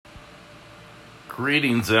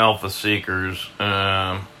Greetings, Alpha Seekers.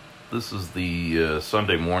 This is the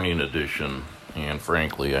Sunday morning edition, and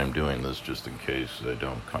frankly, I'm doing this just in case I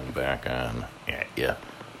don't come back on at you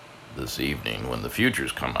this evening when the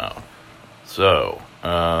futures come out. So,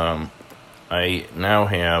 I now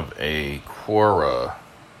have a Quora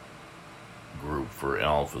group for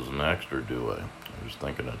Alphas next, or do I? I was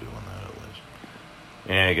thinking of doing that at least.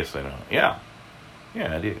 Yeah, I guess I don't. Yeah,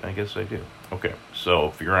 I do. I guess I do. Okay, so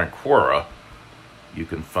if you're on Quora, you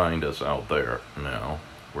can find us out there now.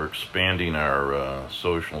 We're expanding our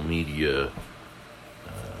social media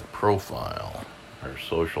profile, our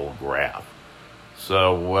social graph.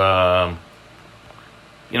 So,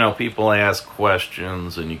 people ask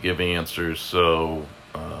questions and you give answers. So,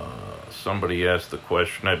 somebody asked the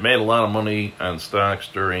question, I've made a lot of money on stocks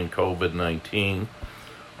during COVID-19,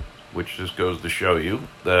 which just goes to show you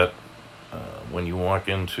that when you walk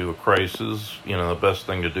into a crisis, the best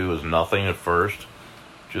thing to do is nothing at first.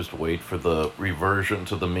 Just wait for the reversion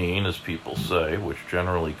to the mean, as people say, which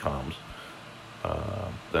generally comes.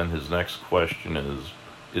 Then his next question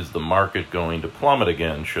is the market going to plummet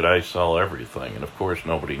again? Should I sell everything? And of course,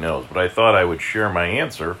 nobody knows. But I thought I would share my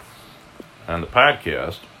answer on the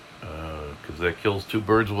podcast, because that kills two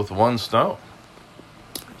birds with one stone.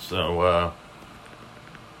 So,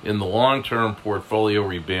 in the long-term, portfolio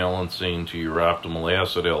rebalancing to your optimal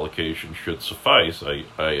asset allocation should suffice, I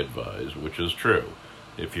advise, which is true.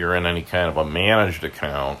 If you're in any kind of a managed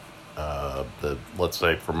account, let's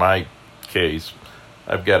say for my case,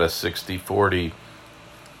 I've got a 60-40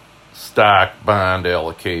 stock bond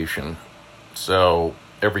allocation. So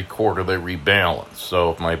every quarter they rebalance.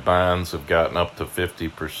 So if my bonds have gotten up to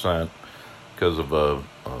 50% because of a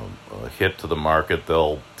hit to the market,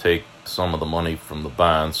 they'll take some of the money from the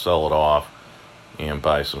bonds, sell it off, and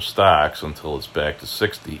buy some stocks until it's back to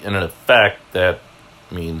 60. And in effect, that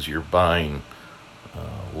means you're buying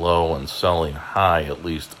low and selling high, at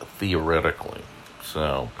least theoretically.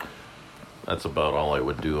 So that's about all I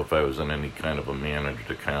would do if I was in any kind of a managed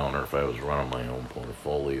account, or if I was running my own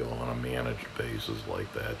portfolio on a managed basis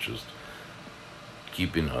like that, just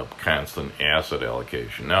keeping a constant asset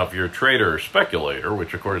allocation. Now, if you're a trader or speculator,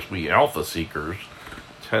 which of course we alpha seekers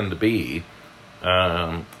tend to be,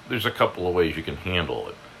 there's a couple of ways you can handle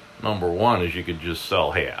it. Number one is you could just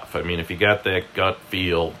sell half. I mean, if you got that gut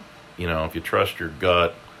feel, if you trust your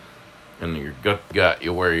gut and your gut got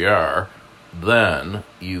you where you are, then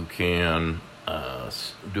you can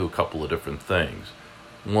do a couple of different things.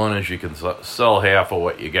 One is you can sell half of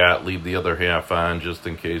what you got, leave the other half on just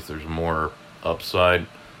in case there's more upside,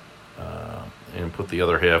 and put the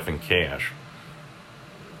other half in cash,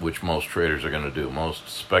 which most traders are going to do. Most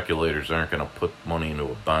speculators aren't going to put money into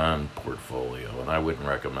a bond portfolio, and I wouldn't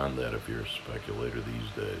recommend that if you're a speculator these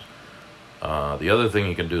days. The other thing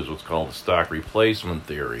you can do is what's called the stock replacement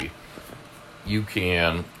theory. You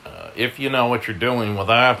can, if you know what you're doing with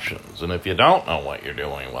options, and if you don't know what you're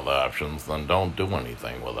doing with options, then don't do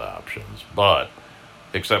anything with options. But,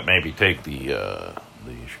 except maybe take the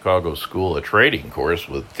Chicago School of Trading course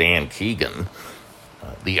with Dan Keegan,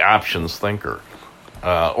 the options thinker,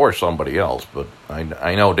 or somebody else. But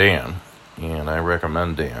I know Dan, and I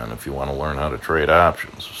recommend Dan if you want to learn how to trade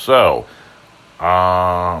options. So,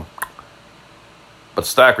 but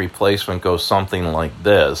stock replacement goes something like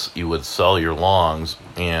this. You would sell your longs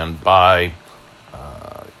and buy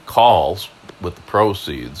calls with the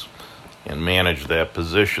proceeds and manage that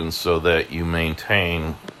position so that you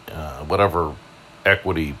maintain whatever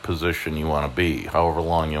equity position you want to be, however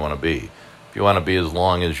long you want to be. If you want to be as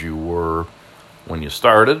long as you were when you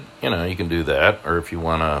started, you can do that. Or if you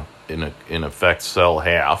want to, in effect, sell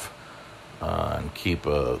half and keep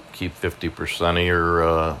 50%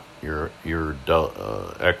 of your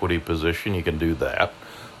equity position, you can do that.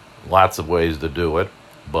 Lots of ways to do it,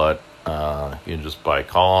 but you can just buy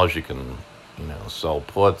calls, you can sell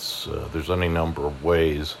puts. There's any number of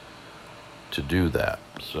ways to do that.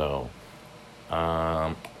 So,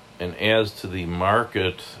 and as to the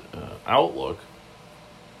market outlook,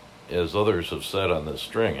 as others have said on this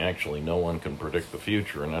string, actually no one can predict the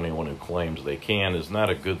future, and anyone who claims they can is not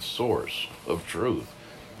a good source of truth.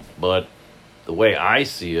 But the way I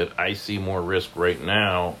see it, I see more risk right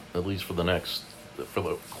now, at least for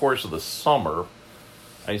the course of the summer.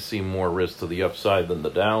 I see more risk to the upside than the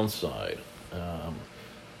downside.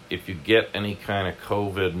 If you get any kind of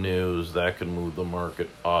COVID news, that can move the market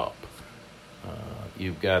up.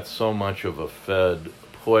 You've got so much of a Fed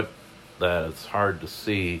put that it's hard to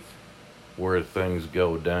see where things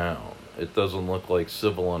go down. It doesn't look like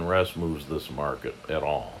civil unrest moves this market at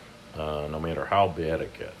all, no matter how bad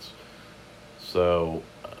it gets. So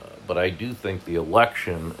but I do think the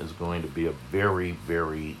election is going to be a very,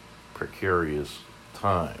 very precarious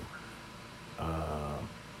time. Uh,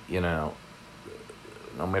 you know,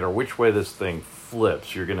 no matter which way this thing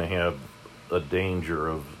flips, you're going to have a danger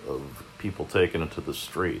of people taking it to the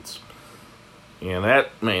streets. And that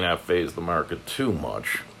may not phase the market too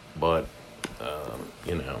much, but,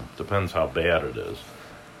 depends how bad it is.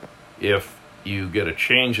 If you get a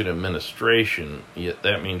change in administration,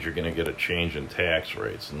 that means you're going to get a change in tax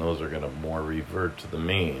rates, and those are going to more revert to the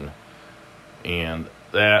mean. And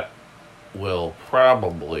that will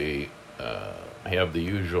probably have the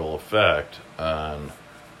usual effect on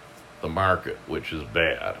the market, which is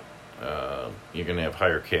bad. You're going to have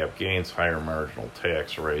higher cap gains, higher marginal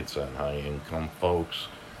tax rates on high income folks.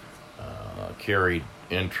 Carried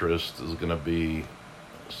interest is going to be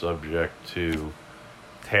subject to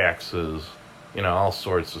taxes. All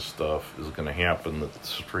sorts of stuff is going to happen that the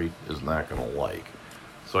street is not going to like.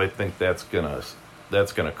 So I think that's going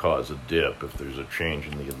to cause a dip if there's a change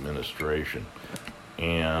in the administration.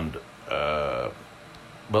 And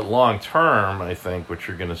but long term, I think what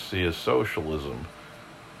you're going to see is socialism.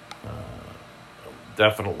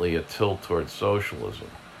 Definitely a tilt towards socialism.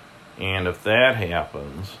 And if that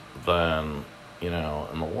happens, then, in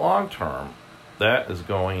the long term, that is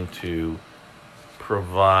going to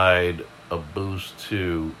provide a boost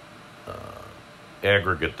to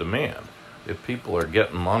aggregate demand. If people are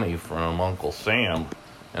getting money from Uncle Sam,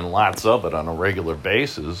 and lots of it on a regular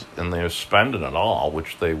basis, and they're spending it all,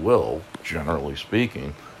 which they will, generally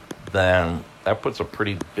speaking, then that puts a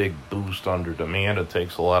pretty big boost under demand. It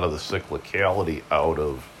takes a lot of the cyclicality out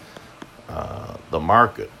of the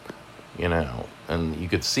market, and you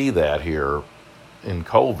could see that here in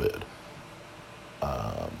COVID.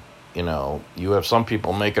 You have some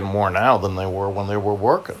people making more now than they were when they were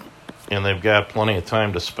working, and they've got plenty of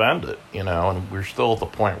time to spend it, and we're still at the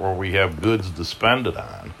point where we have goods to spend it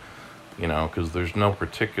on, because there's no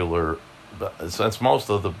particular, since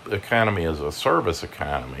most of the economy is a service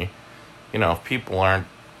economy, if people aren't,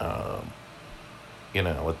 at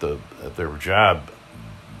their job,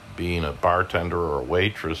 being a bartender or a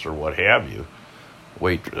waitress or what have you,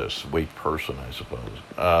 wait person, I suppose,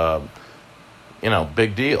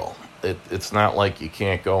 big deal. It's not like you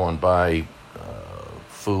can't go and buy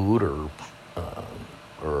food or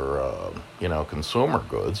consumer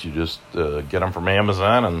goods. You just get them from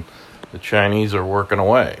Amazon, and the Chinese are working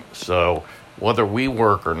away. So whether we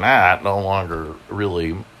work or not no longer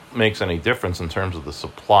really makes any difference in terms of the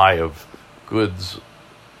supply of goods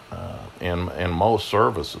and most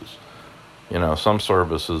services. Some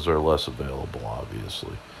services are less available,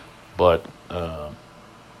 obviously, but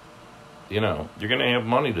you're going to have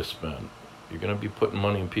money to spend. You're going to be putting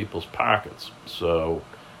money in people's pockets. So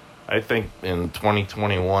I think in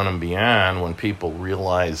 2021 and beyond, when people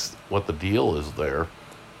realize what the deal is there,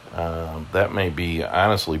 that may be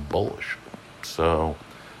honestly bullish. So,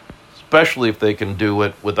 especially if they can do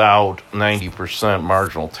it without 90%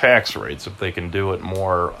 marginal tax rates, if they can do it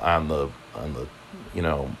more on the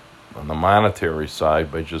monetary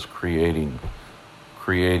side by just creating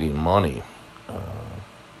money.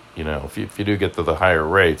 If you do get to the higher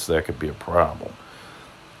rates, that could be a problem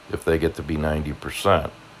if they get to be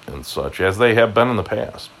 90% and such, as they have been in the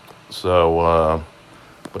past. So,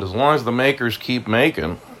 but as long as the makers keep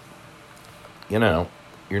making, you're not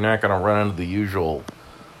going to run into the usual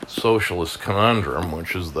socialist conundrum,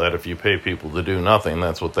 which is that if you pay people to do nothing,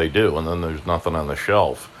 that's what they do, and then there's nothing on the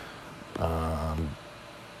shelf.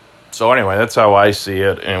 So anyway, that's how I see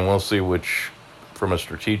it, and we'll see from a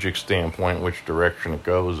strategic standpoint, which direction it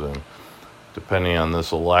goes in, depending on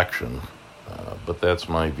this election. But that's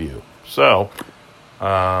my view. So,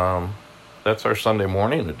 that's our Sunday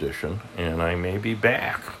morning edition, and I may be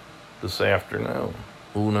back this afternoon.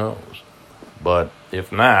 Who knows? But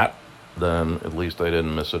if not, then at least I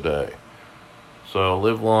didn't miss a day. So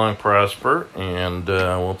live long, prosper, and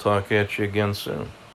we'll talk at you again soon.